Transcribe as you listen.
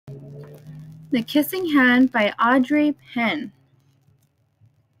The Kissing Hand by Audrey Penn.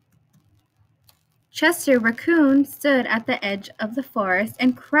 Chester Raccoon stood at the edge of the forest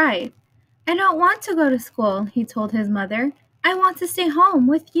and cried. "I don't want to go to school," he told his mother. "I want to stay home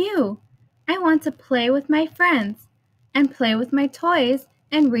with you. I want to play with my friends, and play with my toys,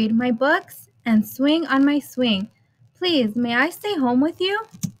 and read my books, and swing on my swing. Please, may I stay home with you?"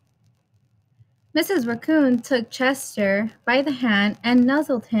 Mrs. Raccoon took Chester by the hand and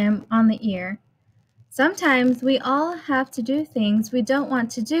nuzzled him on the ear. "Sometimes we all have to do things we don't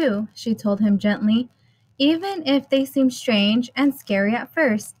want to do," she told him gently, "even if they seem strange and scary at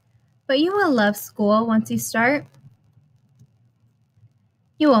first. But you will love school once you start.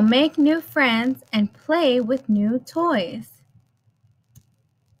 You will make new friends and play with new toys,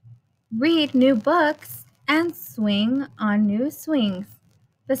 read new books, and swing on new swings.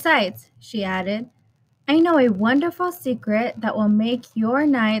 Besides," she added, "I know a wonderful secret that will make your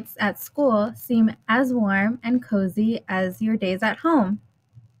nights at school seem as warm and cozy as your days at home."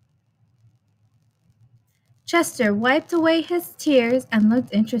 Chester wiped away his tears and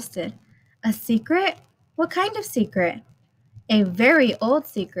looked interested. "A secret? What kind of secret?" "A very old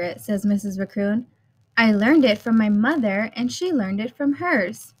secret," says Mrs. Raccoon. "I learned it from my mother, and she learned it from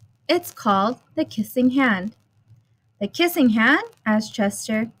hers. It's called the Kissing Hand." "The Kissing Hand?" asked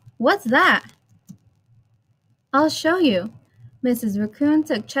Chester. "What's that?" "I'll show you." Mrs. Raccoon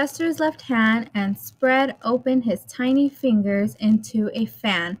took Chester's left hand and spread open his tiny fingers into a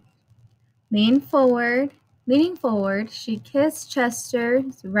fan. Leaning forward, she kissed Chester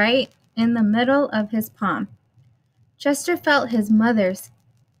right in the middle of his palm. Chester felt his mother's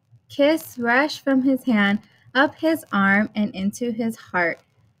kiss rush from his hand up his arm and into his heart.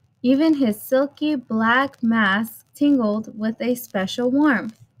 Even his silky black mask tingled with a special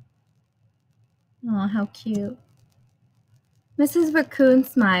warmth. Oh, how cute. Mrs. Raccoon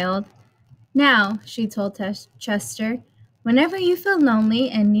smiled. "Now," she told Chester, "whenever you feel lonely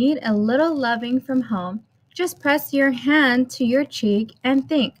and need a little loving from home, just press your hand to your cheek and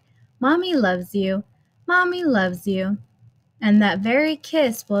think, 'Mommy loves you, Mommy loves you.' And that very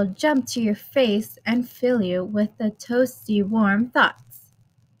kiss will jump to your face and fill you with the toasty warm thoughts."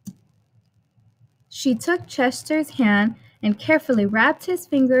 She took Chester's hand and carefully wrapped his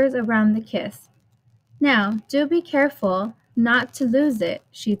fingers around the kiss. "Now, do be careful not to lose it,"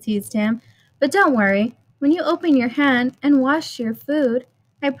 she teased him. "But don't worry, when you open your hand and wash your food,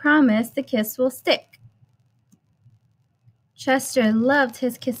 I promise the kiss will stick." Chester loved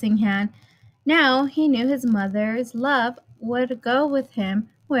his kissing hand. Now he knew his mother's love would go with him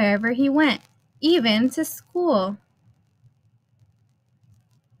wherever he went, even to school.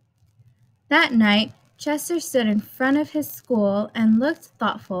 That night, Chester stood in front of his school and looked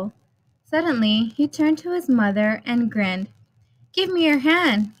thoughtful. Suddenly, he turned to his mother and grinned. "Give me your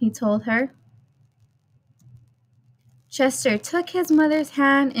hand," he told her. Chester took his mother's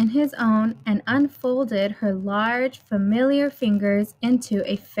hand in his own and unfolded her large, familiar fingers into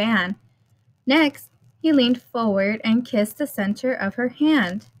a fan. Next, he leaned forward and kissed the center of her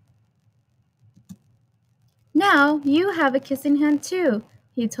hand. "Now you have a kissing hand too,"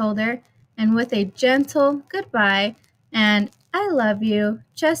 he told her, and with a gentle goodbye and "I love you,"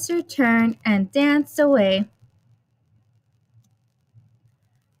 Chester turned and danced away.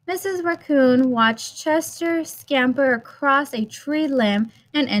 Mrs. Raccoon watched Chester scamper across a tree limb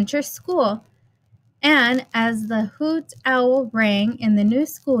and enter school. And as the hoot owl rang in the new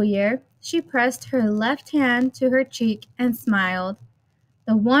school year, she pressed her left hand to her cheek and smiled.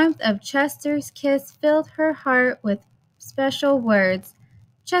 The warmth of Chester's kiss filled her heart with special words.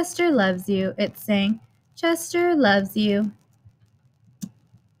 "Chester loves you," it sang. "Chester loves you."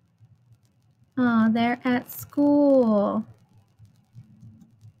 Oh, they're at school.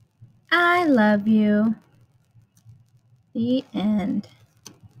 "I love you." The end.